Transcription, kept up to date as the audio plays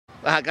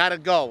I gotta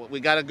go. We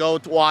gotta go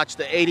to watch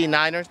the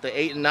 89ers, the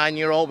 8 and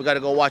 9-year-old. We gotta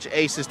go watch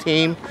Ace's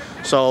team.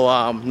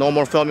 So no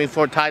more filming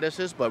for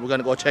Titus's, but we're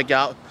gonna go check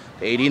out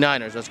the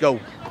 89ers. Let's go.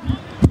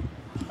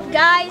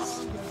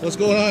 Guys. What's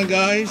going on,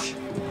 guys?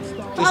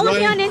 Follow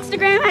me on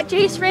Instagram at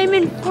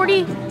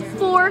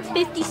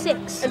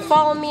JaceRaymond4456. And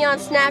follow me on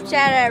Snapchat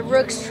at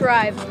Rook's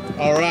Tribe.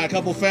 All right, a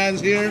couple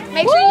fans here.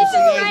 Make sure you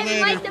subscribe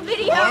and like the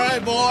video. All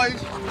right,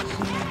 boys.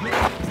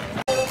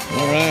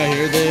 All right,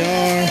 here they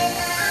are.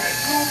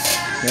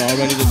 They're all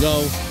ready to go.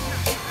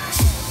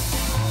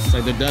 Looks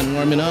like they're done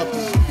warming up.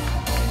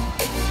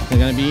 They're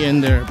gonna be in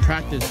their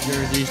practice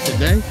jerseys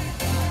today.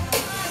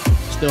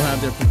 Still have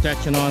their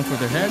protection on for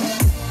their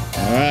heads.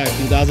 All right,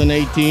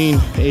 2018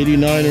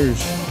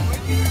 89ers.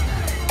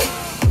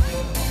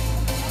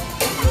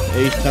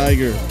 Ace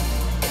Tiger.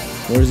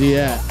 Where's he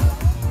at?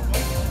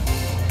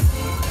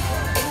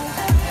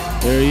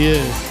 There he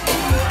is.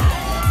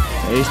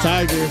 Ace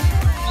Tiger.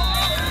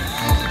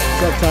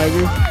 What's up,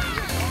 Tiger?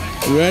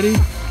 You ready?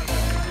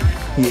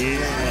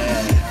 Yeah.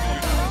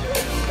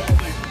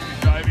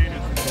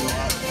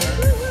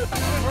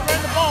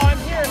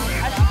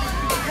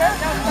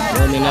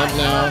 Warming up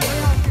now.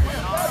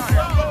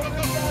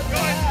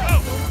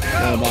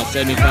 About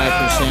 75%.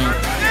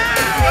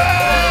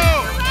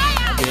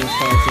 Game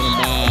starts in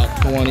about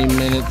 20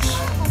 minutes.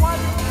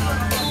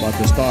 About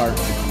to start.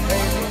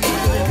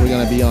 We're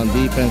gonna be on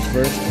defense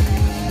first.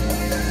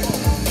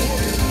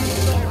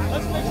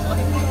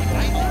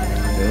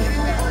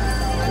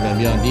 We're gonna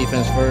be on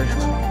defense first.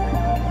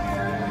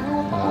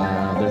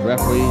 There's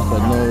referees,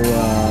 but no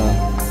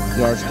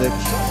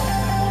yardsticks.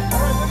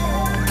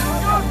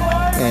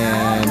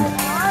 And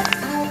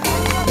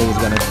we're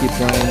just gonna keep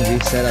running,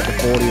 reset at the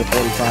 40 or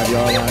 45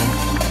 yard line.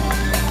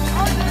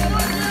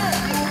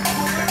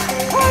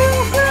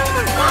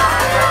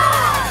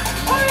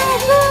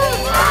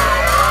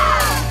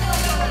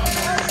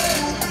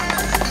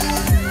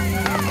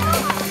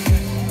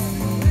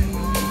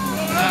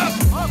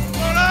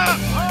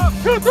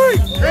 Two, three!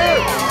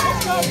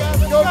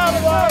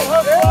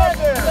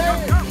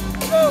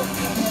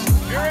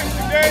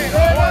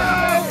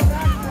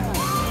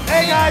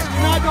 Hey guys,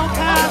 don't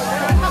pass.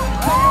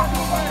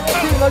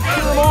 Let's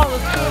cheer them on.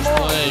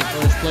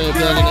 First play of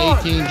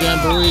 2018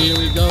 Jamboree. Here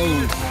we go.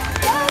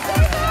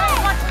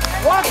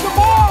 Watch the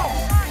ball.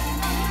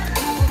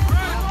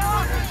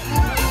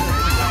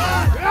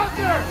 Get out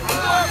there.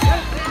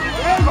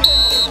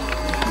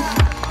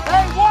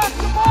 Hey, watch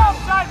the ball.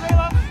 Side,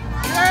 Ayla.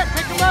 Yeah,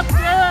 pick him up,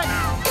 Derek.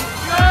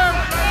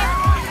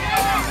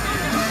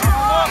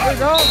 There you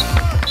go.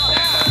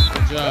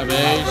 Good job,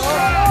 Ace.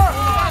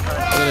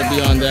 Gonna be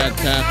on that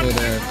tackle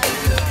there.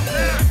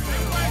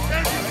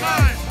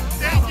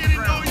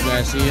 You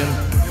guys see him?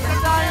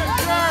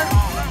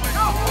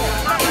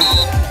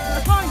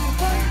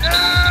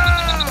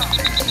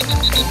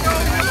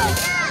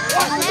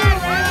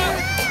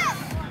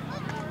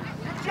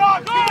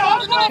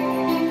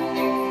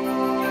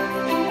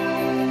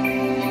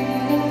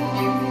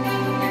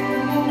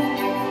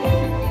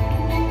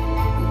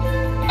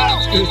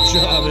 Good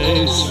job,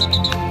 Ace.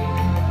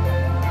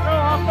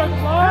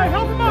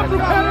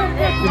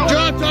 Good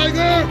job,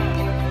 Tiger!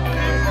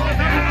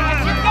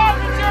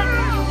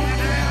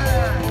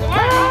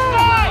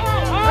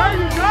 There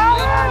you go!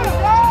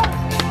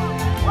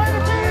 Way to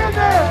be in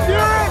there!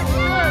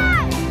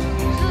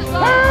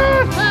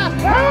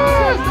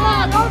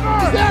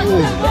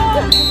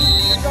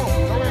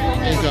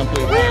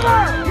 Incomplete. Good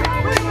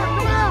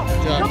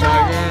job,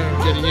 Tiger.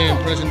 Getting in,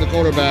 pressing the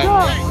quarterback.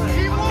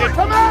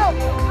 Come out!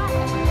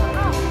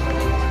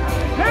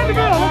 Hand to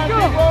go, let's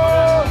go!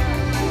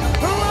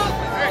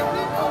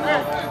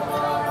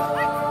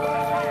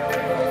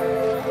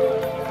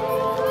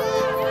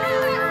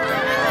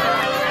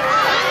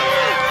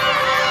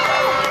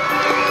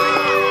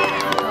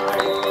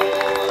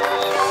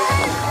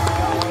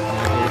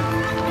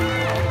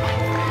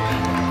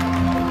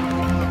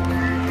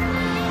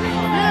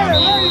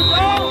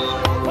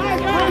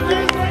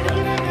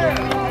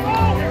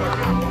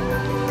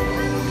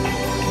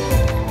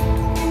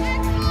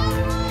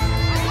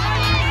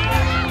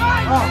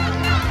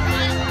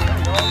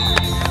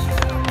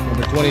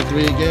 Number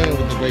 23 again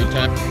with a great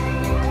tackle.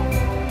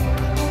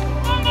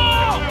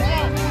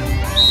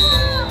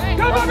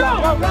 Go, go, go! Go,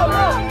 go, go!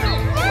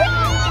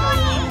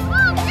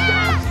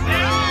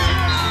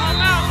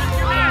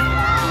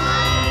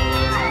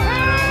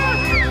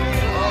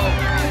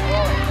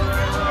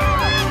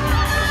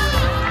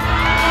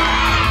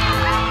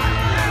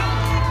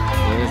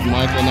 There's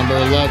Michael, number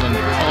 11.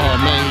 Oh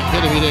man, he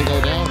hit him, he didn't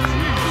go down.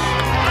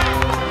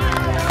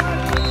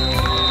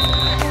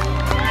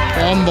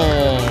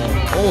 Fumble.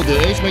 Oh,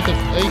 did Ace make the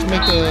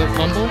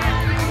fumble?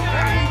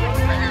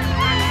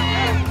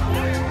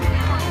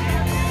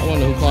 I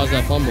wonder who caused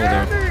that fumble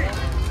there.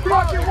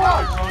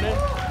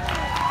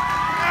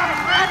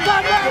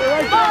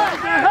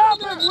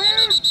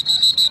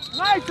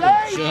 Nice,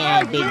 Good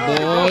job, big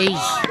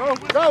boys. Go,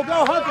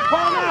 Hunter,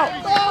 call him out.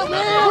 Oh,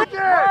 man.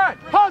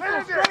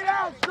 Hustle, straight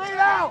out.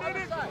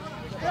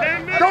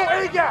 Don't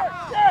A-gap.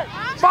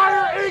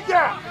 Fire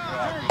A-gap.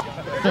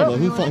 Yeah, but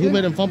who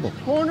made him fumble?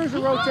 Corners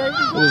are rotating.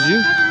 It was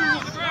you?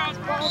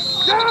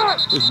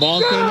 His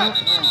ball came out?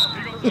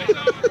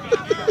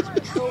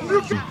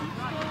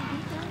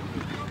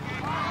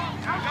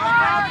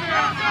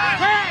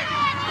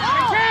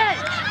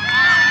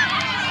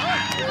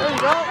 There you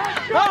go.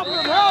 Help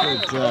him, help him.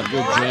 Good job,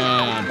 good job.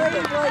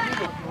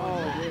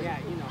 Oh, yeah,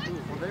 you know.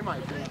 Well, they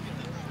might think.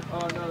 Oh,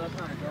 no, that's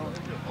not going.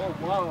 Oh,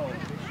 whoa.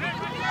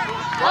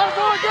 Let it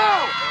go.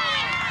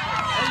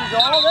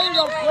 There you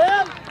go,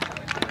 Clip.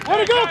 Way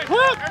to go,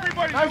 Clip.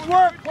 Nice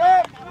work,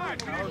 Clip.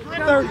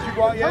 Third, you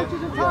go, yeah. You can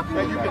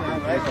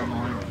have right.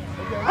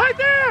 Right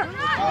there.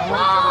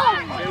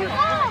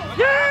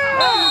 Yeah.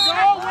 There you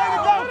go. Way to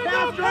go,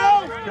 Castro.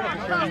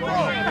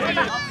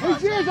 Hey,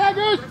 cheers,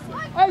 Eggers.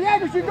 Hey,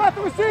 Eggers, you got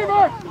the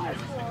receiver.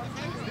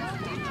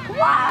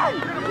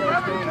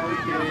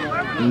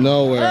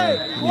 Nowhere.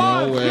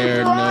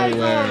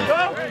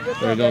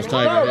 There goes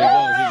Tiger. There he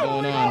goes. He's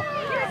going on.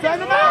 Send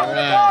him out. All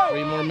right,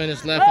 3 more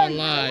minutes left on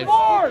live.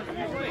 Forward.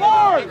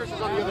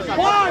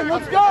 Climb,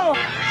 let's go.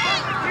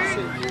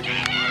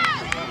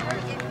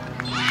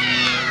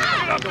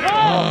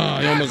 Oh,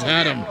 he almost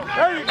had him.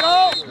 There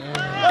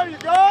you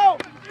go.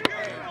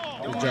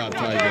 Good job,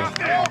 Tiger.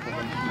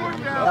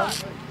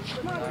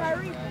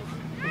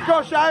 Let's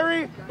go,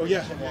 Shirey. Oh,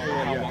 yeah.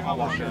 I'll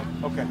watch that.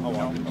 Okay. I'll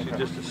watch it.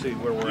 Just to see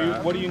where we're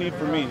at. What do you need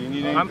from me? Do you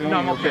need anything? No,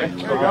 I'm okay. There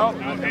you go.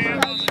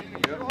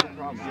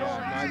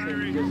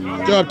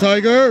 Good job,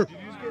 Tiger.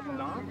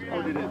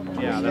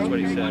 Yeah, that's what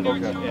he said.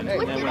 Okay. And then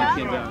when he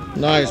came down.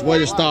 Nice. Way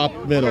to stop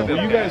middle.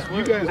 You guys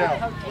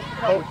out.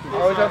 Oh,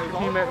 always have the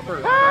teammate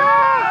first.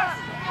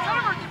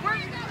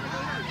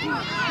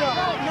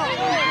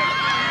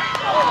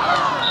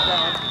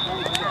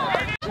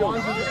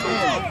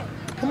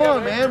 Come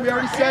on, man. We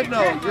already said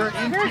no. You're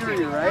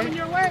interior,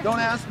 right? Don't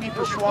ask me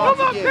for Schwab's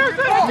again.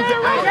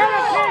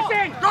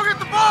 Go get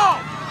the ball.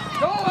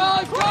 Go,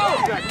 Alex, go.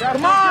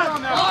 Come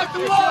on. Off the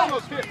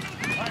ball.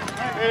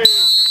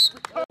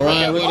 All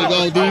right, way to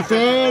go,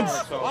 defense.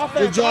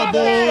 Good job,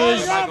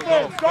 boys.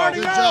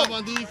 Good job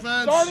on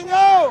defense.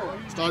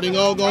 Starting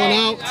O going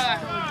out.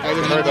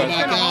 Tiger's going to go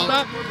back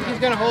out. He's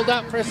going to hold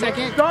up for a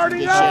second.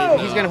 Starting O.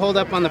 He's going to hold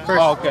up on the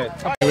first. Oh, okay.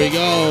 Here we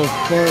go.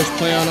 First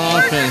play on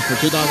offense for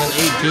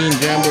 2018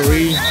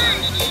 Jamboree.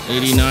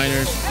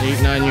 89ers,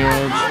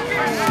 8-9-year-olds.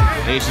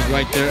 Ace is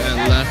right there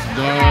at left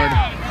guard.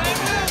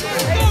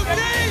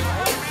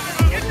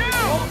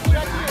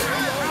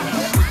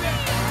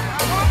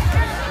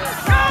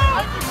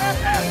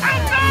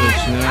 Good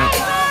snap.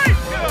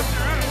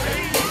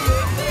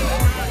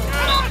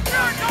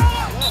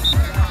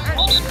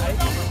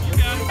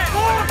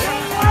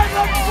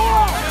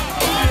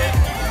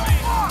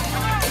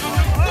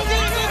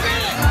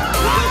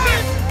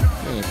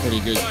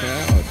 Pretty good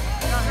crowd.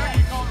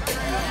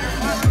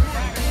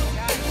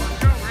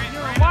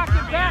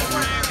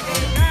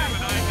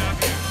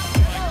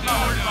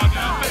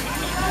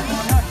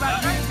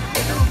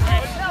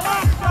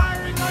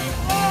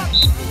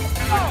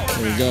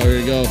 Here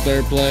we go,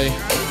 third play.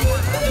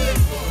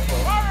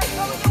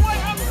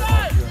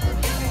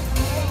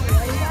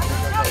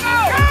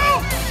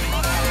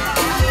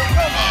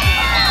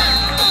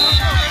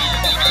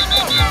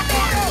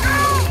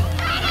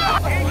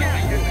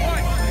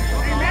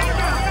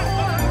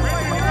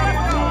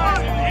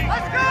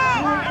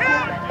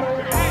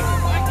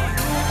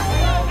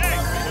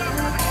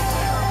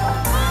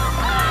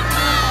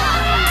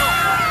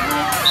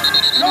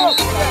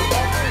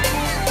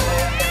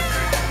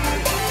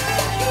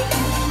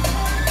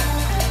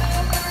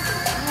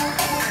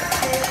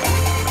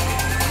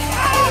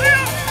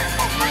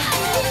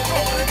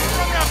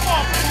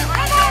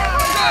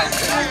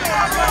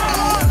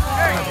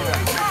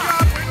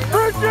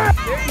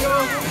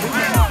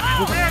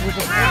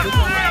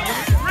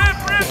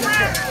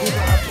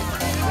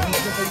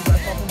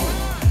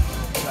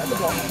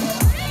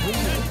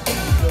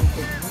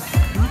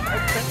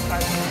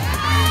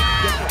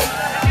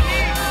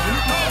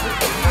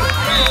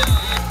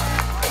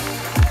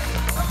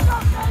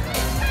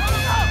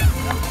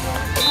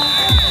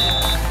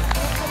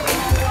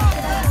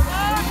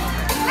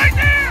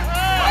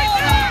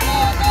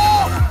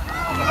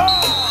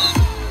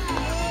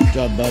 Good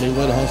job, buddy.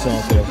 Way to hustle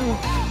out there.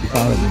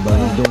 Proud of you,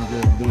 buddy. You're doing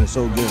good. You're doing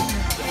so good.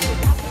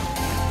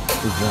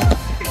 Good job.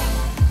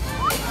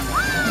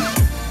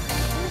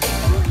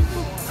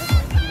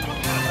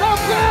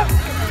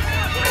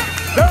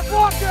 They're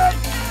blocking!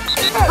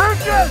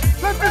 Bridges!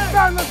 Let this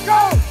down, let's go!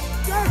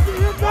 Jesse,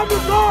 hit number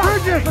guard!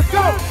 Bridges, let's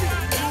go!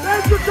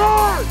 There's your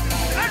guard!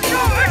 Let's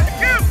go,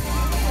 execute!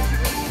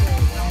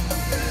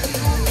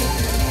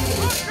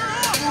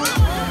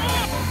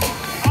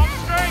 On the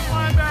straight,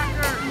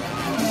 linebacker!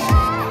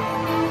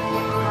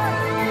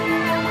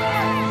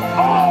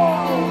 Oh!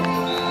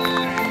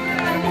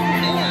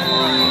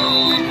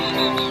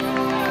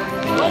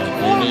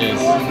 There it is.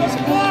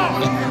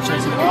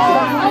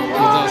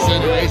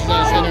 He's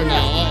on center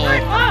now.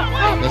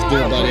 Uh-oh. Let's do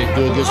it, buddy.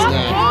 Do a good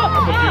snap.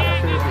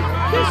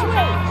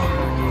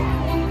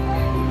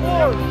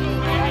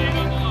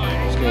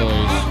 Let's go,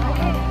 Ace.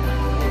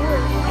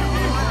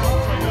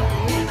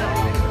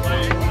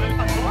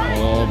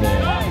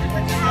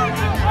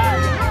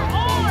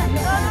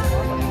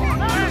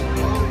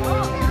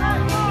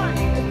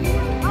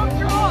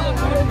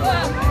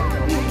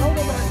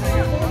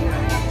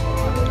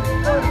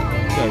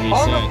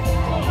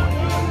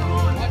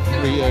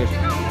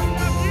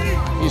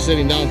 He's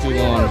sitting down too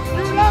long.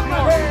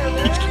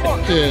 He's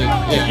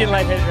getting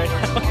lightheaded right now.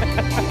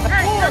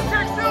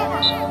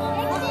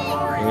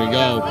 Here we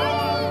go.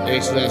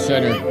 Ace to that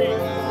center.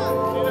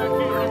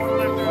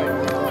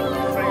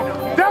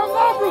 Down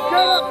low,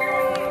 Bruschetta!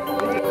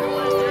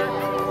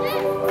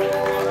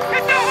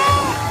 Hit the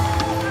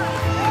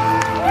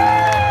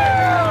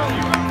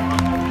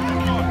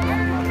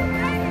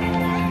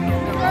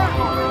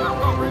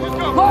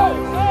hole!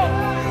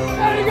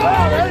 There you go!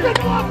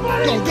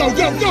 Go, go,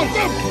 go, go,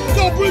 go!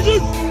 Go,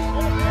 Bridges!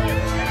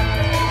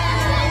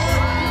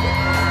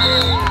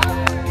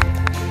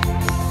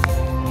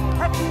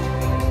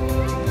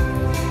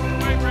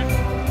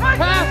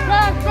 Pass,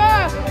 pass,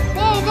 pass!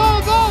 Go, go,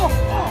 go!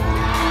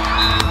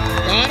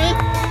 Got it?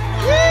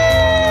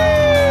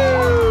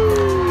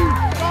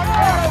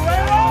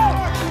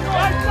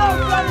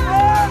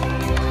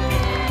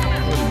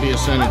 Way to be a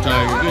center,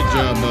 Tiger. Good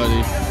job,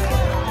 buddy.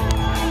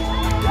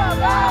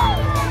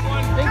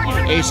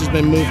 Ace has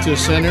been moved to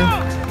center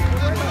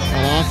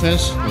on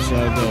offense. That's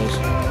how it goes.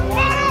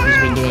 He's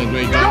been doing a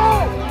great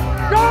job.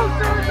 Go,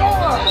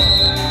 Saratoga!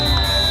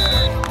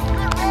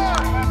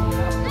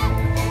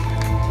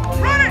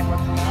 Run it!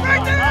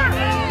 Right there!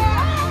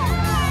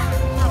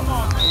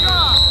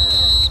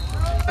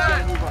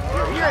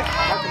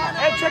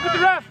 Hey, check with the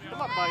ref.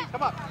 Come on, buddy.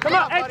 Come on. Come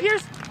on. Hey,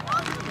 Pierce.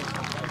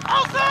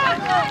 Outside!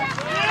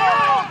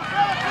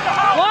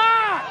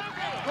 Block!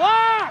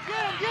 Block!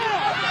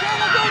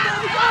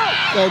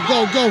 Go,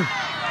 go, go!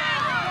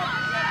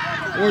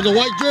 Where the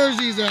white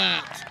jerseys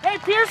at? Hey,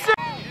 Pearson!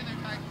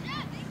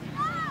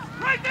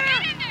 Right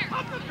there!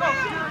 Up the go!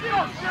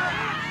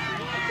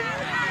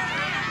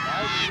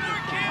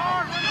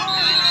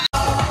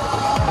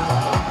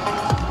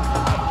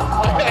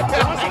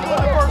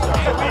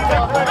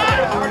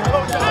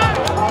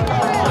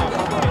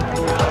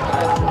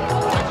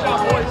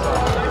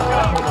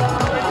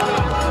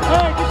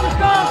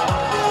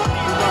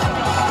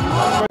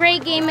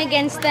 Great game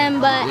against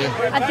them, but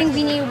I think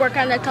we need to work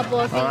on a couple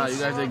of things. All right, you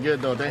guys did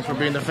good though. Thanks for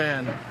being the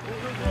fan.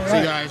 See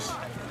you guys.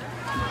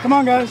 Come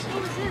on, guys.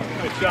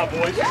 Good job,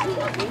 boys.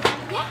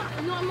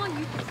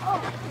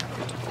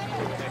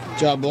 Good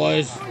job,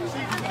 boys.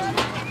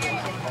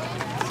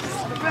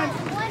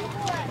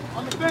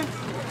 On the fence.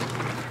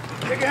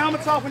 Take your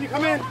helmets off when you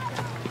come in.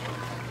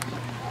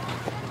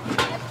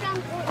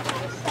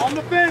 On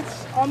the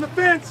fence. On the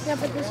fence. Yeah,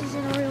 but this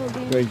isn't a real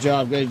game. Great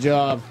job, great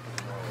job.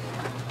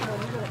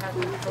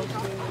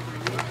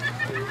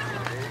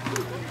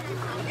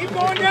 Keep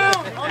going down.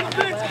 On the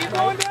fence. Keep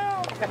going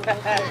down.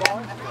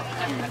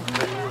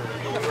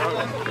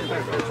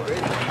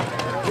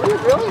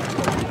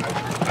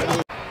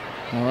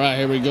 All right,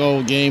 here we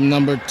go. Game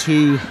number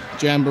 2,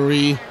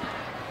 Jamboree.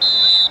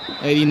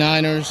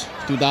 89ers,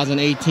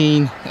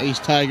 2018, Ace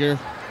Tiger.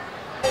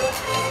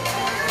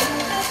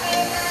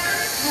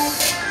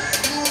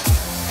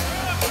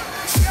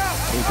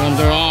 Here comes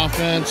our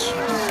offense.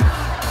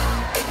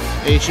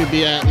 Ace should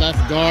be at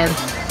left guard,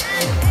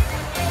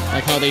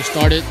 like how they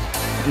started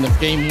in the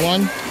game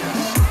 1.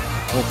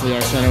 Hopefully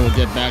our center will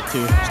get back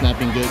to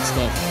snapping good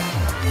stuff.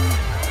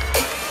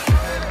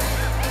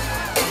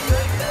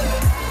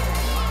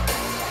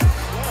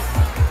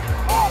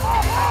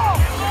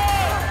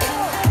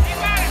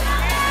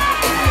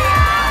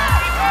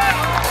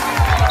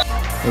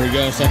 Here we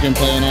go, second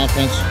play on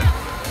offense.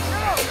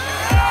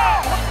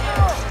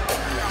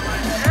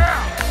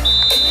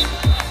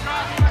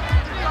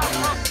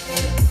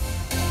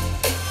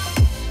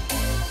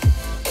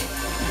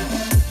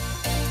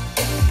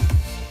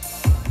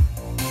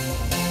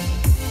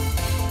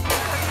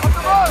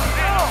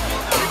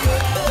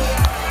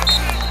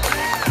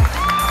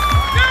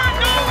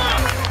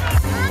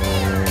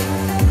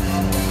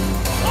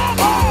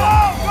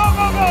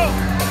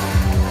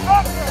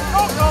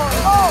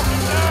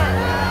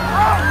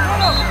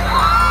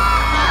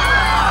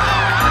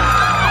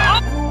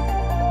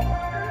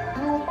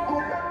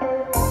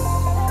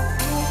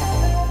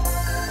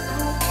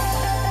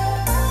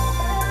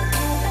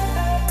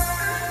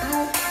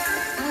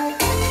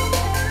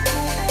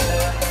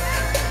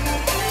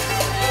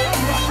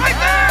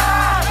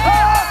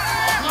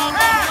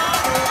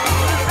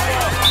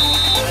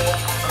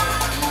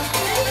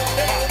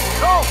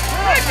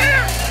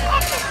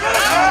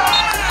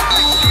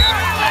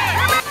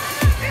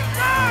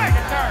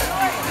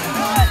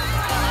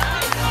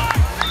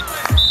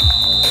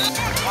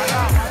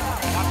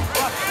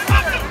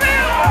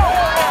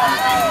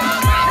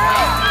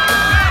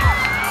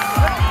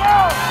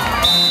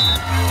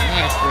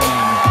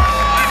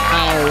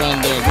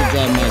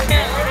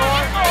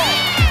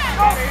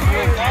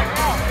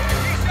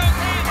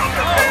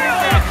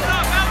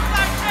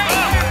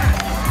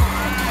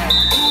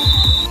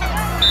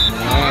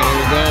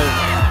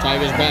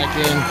 Tiger's back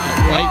in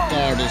right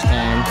guard this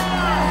time.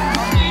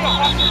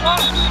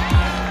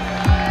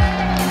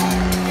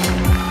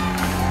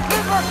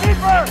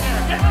 Keeper!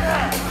 Get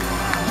there!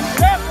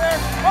 Get there!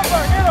 Come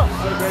on, get him!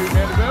 Good baby,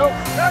 Vanderbilt.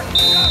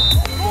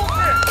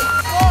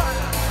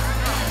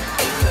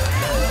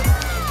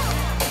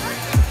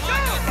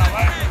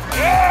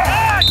 Yeah!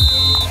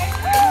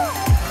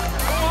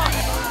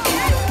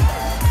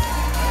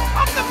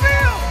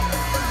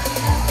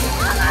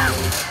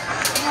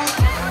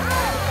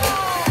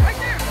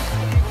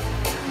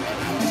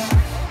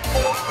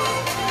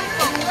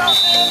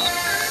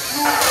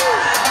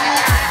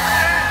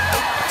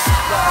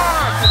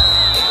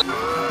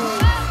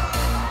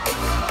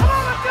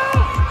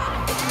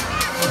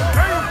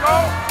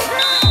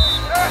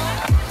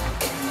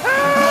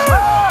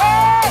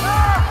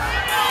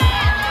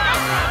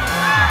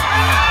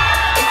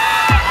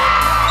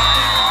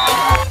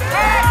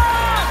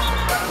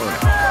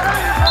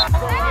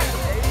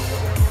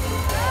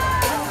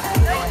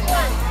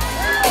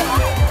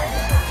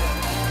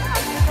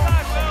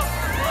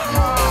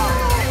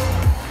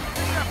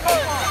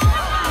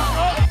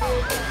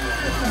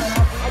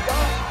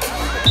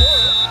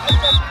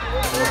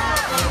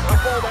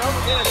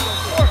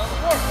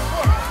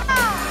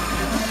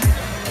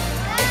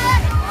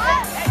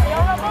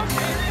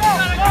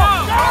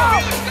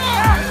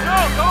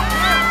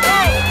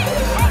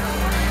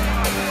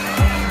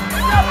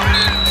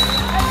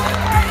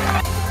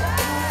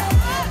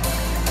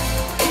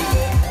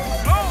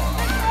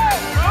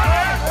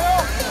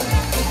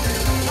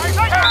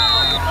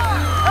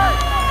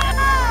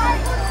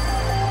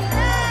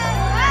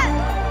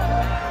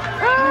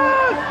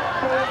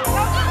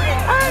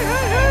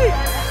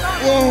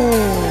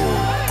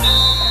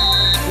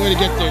 Way to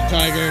get there,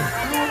 Tiger.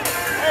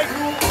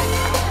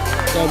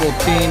 Double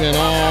team and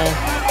all.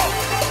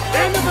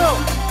 In the middle.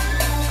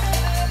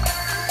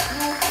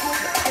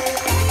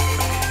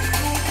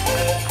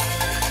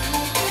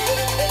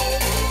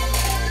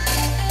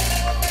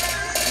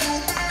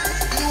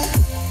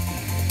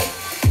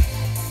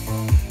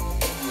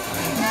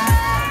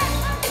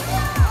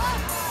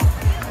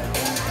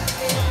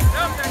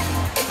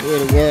 Way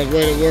to work,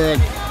 way to work.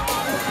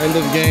 End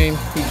of the game.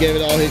 He gave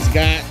it all he's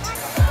got.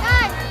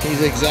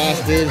 He's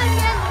exhausted.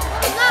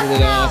 He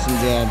did an awesome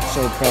job.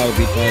 So proud of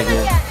you,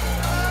 Tiger.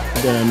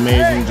 You did an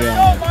amazing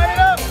job.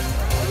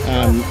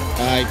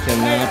 I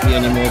cannot be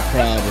any more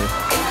prouder.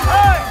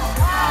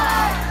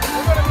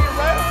 We're gonna be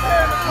right up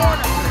there in the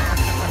corner.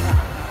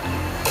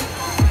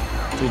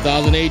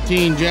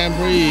 2018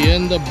 Jamboree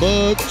in the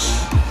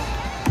books.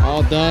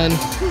 All done.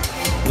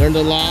 Learned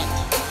a lot.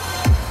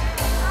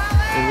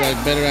 We got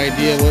a better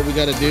idea of what we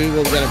got to do,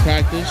 what we got to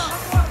practice.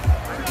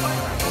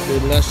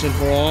 Good lesson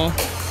for all.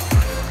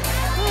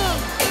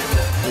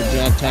 Good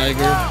job,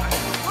 Tiger.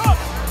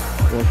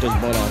 Worked his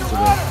butt off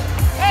today.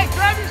 Hey,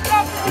 grab your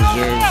stuff.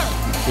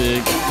 Deserves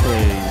big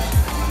praise.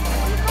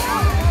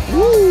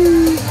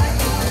 Woo!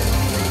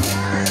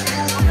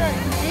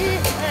 Hey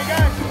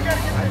guys, we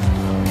gotta get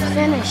this.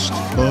 Finished.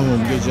 Boom,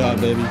 good job,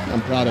 baby.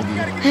 I'm proud of you.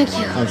 Thank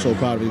you. I'm so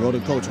proud of you. Go to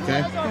coach,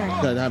 okay?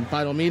 Gotta have a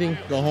final meeting,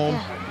 go home.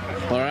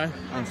 All right?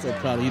 I'm so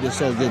proud of you. You did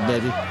so good,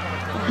 baby.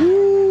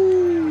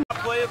 Woo!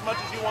 Play as much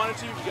as you wanted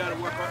to. You got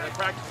to work hard and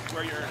practice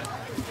where you're in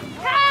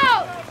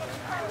it.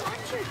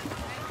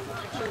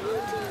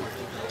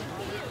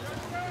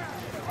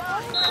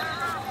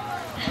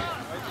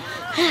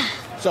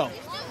 So,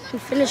 We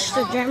finished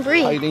the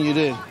Jamboree. how you think you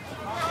did?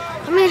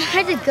 I mean,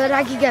 I did good.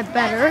 I could get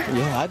better.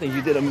 Yeah, I think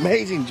you did an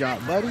amazing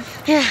job, buddy.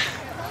 Yeah.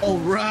 All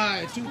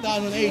right,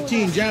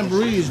 2018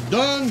 Jamboree is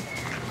done.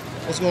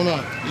 What's going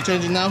on? You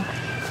changing now?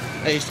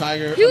 Ace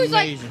Tiger, He was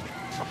like- amazing.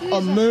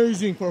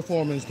 Amazing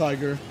performance,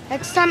 Tiger.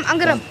 Next time, I'm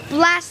gonna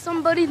blast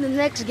somebody in the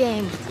next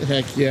game.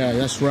 Heck yeah,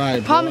 that's right.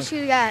 I promise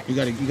you that. You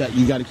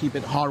gotta keep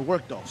it hard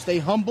work though. Stay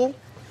humble,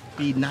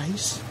 be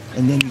nice,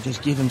 and then you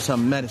just give him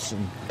some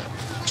medicine.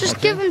 Just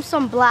Okay. give him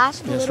some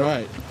blast. That's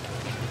right.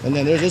 And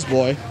then there's this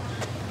boy.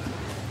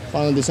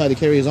 Finally decided to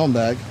carry his own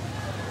bag.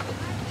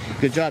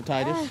 Good job,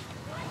 Titus.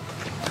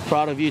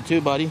 Proud of you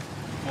too, buddy.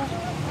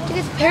 Look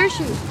at the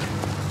parachute.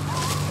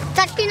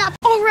 That's enough.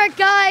 All right,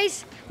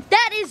 guys.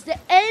 That is the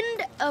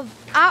end of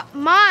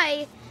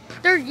my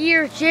third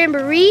year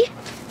Jamboree.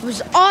 It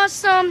was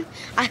awesome.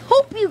 I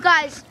hope you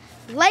guys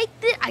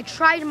liked it. I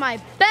tried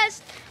my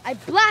best. I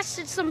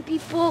blasted some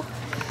people.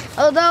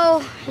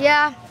 Although,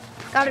 yeah,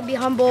 gotta be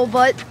humble,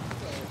 but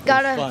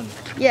gotta. It was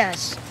fun.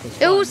 Yes.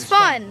 It was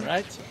fun.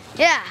 Right?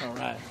 Yeah. All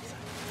right.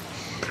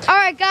 All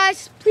right,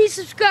 guys, please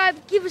subscribe,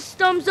 give us a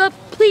thumbs up,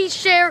 please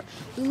share.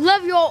 We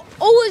love you all.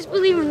 Always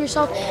believe in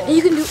yourself, and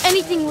you can do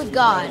anything with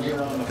God.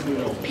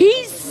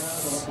 Peace.